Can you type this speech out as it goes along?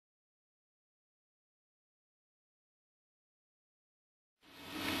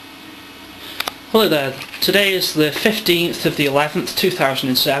Hello there, today is the 15th of the 11th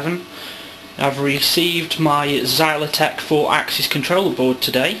 2007. I've received my Xylotex 4-axis controller board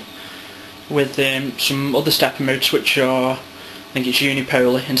today with some other stepper modes which are, I think it's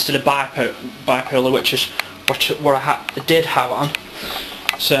unipolar instead of bipolar, which is what I did have on.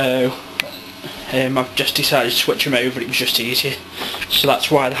 So I've just decided to switch them over, it was just easier. So that's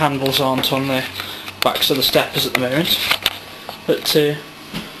why the handles aren't on the backs of the steppers at the moment. But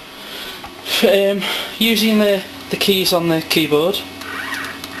using the keys on the keyboard,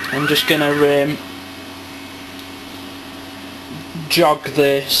 I'm just going to jog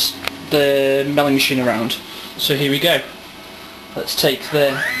the milling machine around. So here we go. Let's take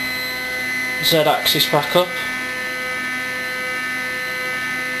the Z-axis back up.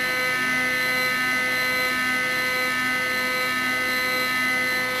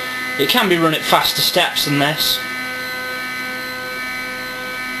 It can be run at faster steps than this,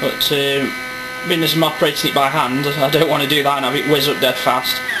 but being as I'm operating it by hand, I don't want to do that and have it whiz up dead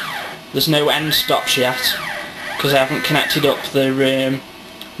fast. There's no end stops yet because I haven't connected up the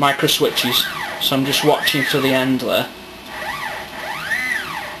micro switches, so I'm just watching for the end there.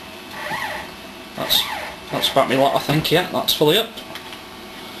 That's about me lot, I think. Yeah, that's fully up.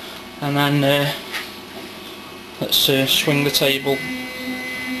 And then let's swing the table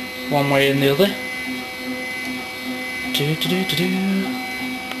one way and the other.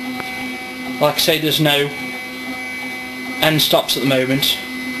 Like I say, there's no end stops at the moment.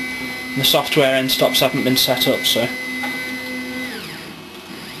 The software end stops haven't been set up, so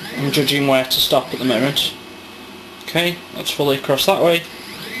I'm judging where to stop at the moment. Okay, that's fully across that way.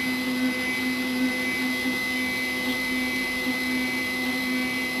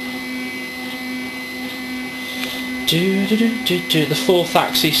 The fourth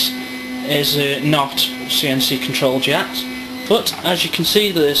axis is not CNC controlled yet, but as you can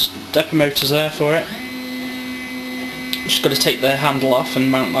see there's stepper motors there for it. Just got to take the handle off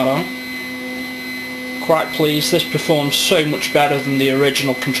and mount that on. Quite pleased, this performs so much better than the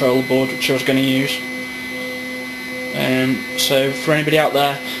original controller board which I was going to use. So for anybody out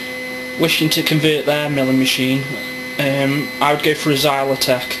there wishing to convert their milling machine, I would go for a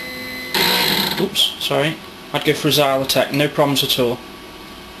Xylotex. Oops, sorry. I'd go for a Xylotex, no problems at all.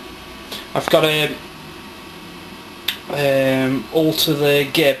 I've got to alter the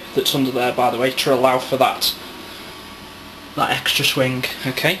gib that's under there, by the way, to allow for that extra swing.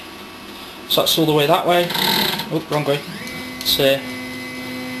 Okay, so that's all the way that way. Oh, wrong way. Let's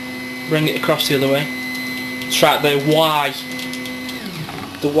bring it across the other way. That's right, the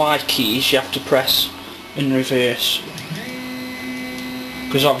Y keys you have to press in reverse,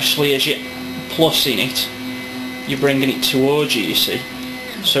 because obviously as you're plussing it, you're bringing it towards you see.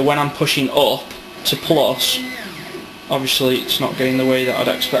 So when I'm pushing up to plus, obviously it's not going the way that I'd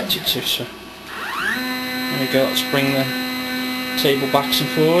expect it to. So there we go, let's bring the table backs and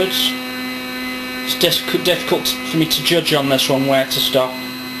forwards. It's difficult for me to judge on this one where to stop.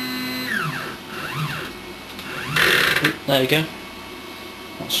 There we go.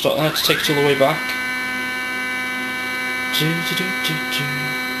 I'll stop there to take it all the way back.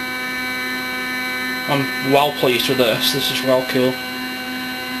 I'm well pleased with this is well cool.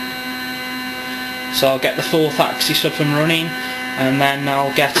 So I'll get the fourth axis up and running, and then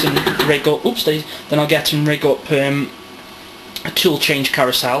I'll get and rig up, a tool change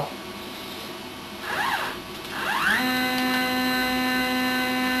carousel.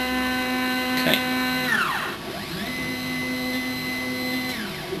 Okay.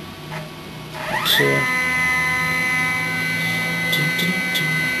 So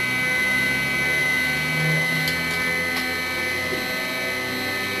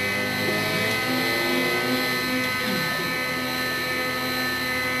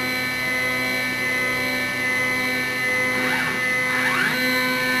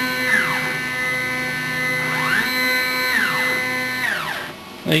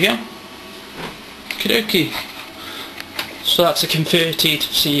there you go. Okie dokie. So that's a converted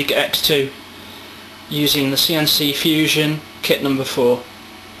Sieg X2 using the CNC Fusion kit number 4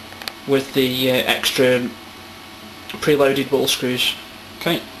 with the extra preloaded ball screws.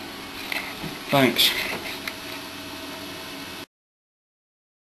 Okay, thanks.